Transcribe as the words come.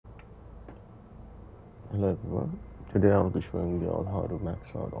Hello everyone. Today I'll be showing you all how to max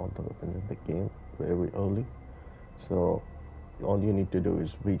out all the weapons in the game very early. So all you need to do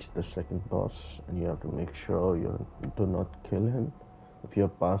is reach the second boss and you have to make sure you do not kill him. If you're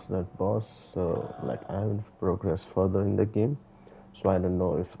past that boss, like I haven't progressed further in the game, so I don't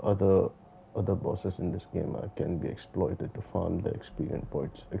know if other bosses in this game can be exploited to farm the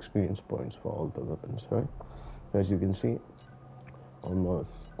experience points for all the weapons, right? As you can see, almost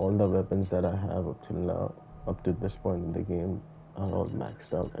all the weapons that I have up till now, up to this point in the game, are all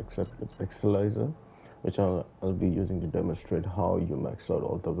maxed out except the pixelizer, which I'll be using to demonstrate how you max out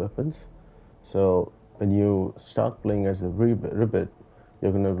all the weapons. So when you start playing as a ribbit,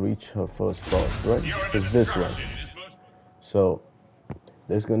 you're gonna reach her first boss, right? It's this one. So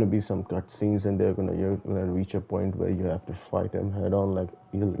there's gonna be some cutscenes, and you're gonna reach a point where you have to fight him head on. Like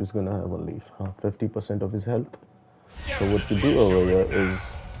he's gonna have only 50% of his health. So what you do over here is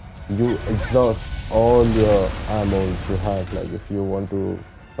you exhaust all your ammo you have. Like if you want to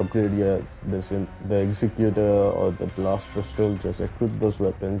upgrade the executor or the blast pistol, just equip those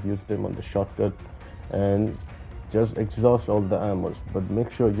weapons, use them on the shortcut, and just exhaust all the ammos. But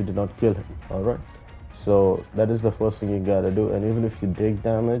make sure you do not kill him. All right. So that is the first thing you gotta do. And even if you take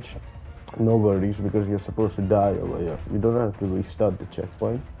damage, no worries, because you're supposed to die over here. You don't have to restart the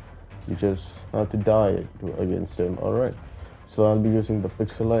checkpoint. You just have to die against him. All right. So I'll be using the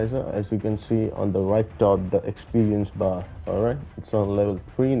pixelizer. As you can see on the right top, the experience bar. Alright, it's on level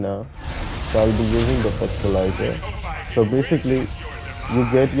 3 now. So I'll be using the pixelizer. So basically, you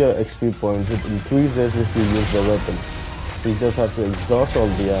get your XP points. It increases if you use the weapon. So you just have to exhaust all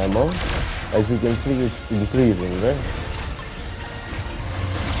the ammo. As you can see, it's increasing, right?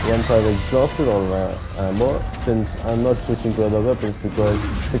 Once I've exhausted all my ammo, since I'm not switching to other weapons because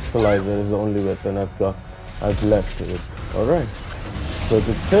pixelizer is the only weapon I've left with it. Alright, so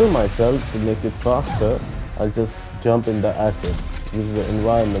to kill myself, to make it faster, I'll just jump in the acid. Use the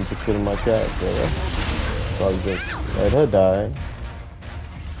environment to kill my character, right? So I'll just let her die.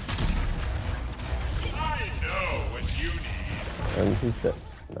 And she's dead.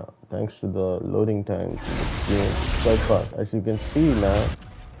 Now, thanks to the loading time, it's quite fast. As you can see now,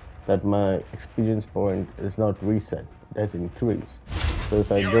 that my experience point is not reset, it has increased. So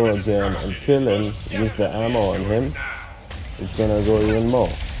if I go again and kill him, use the ammo on him, it's gonna go even more.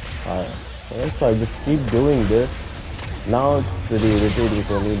 So I just keep doing this. Now it's pretty irritating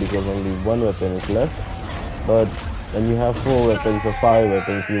for me because only one weapon is left. But when you have 4 weapons or 5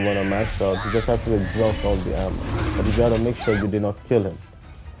 weapons you wanna max out, you just have to exhaust all the ammo. But you gotta make sure you do not kill him.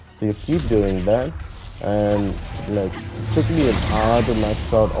 So you keep doing that, and like it took me an hour to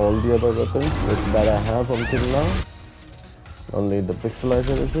max out all the other weapons that I have until now. Only the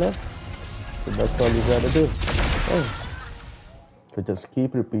pixelizer is left. So that's all you gotta do. Oh. So just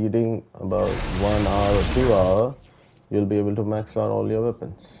keep repeating about 1 hour or 2 hours, you'll be able to max out all your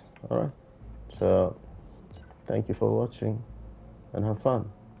weapons. Alright, so thank you for watching and have fun.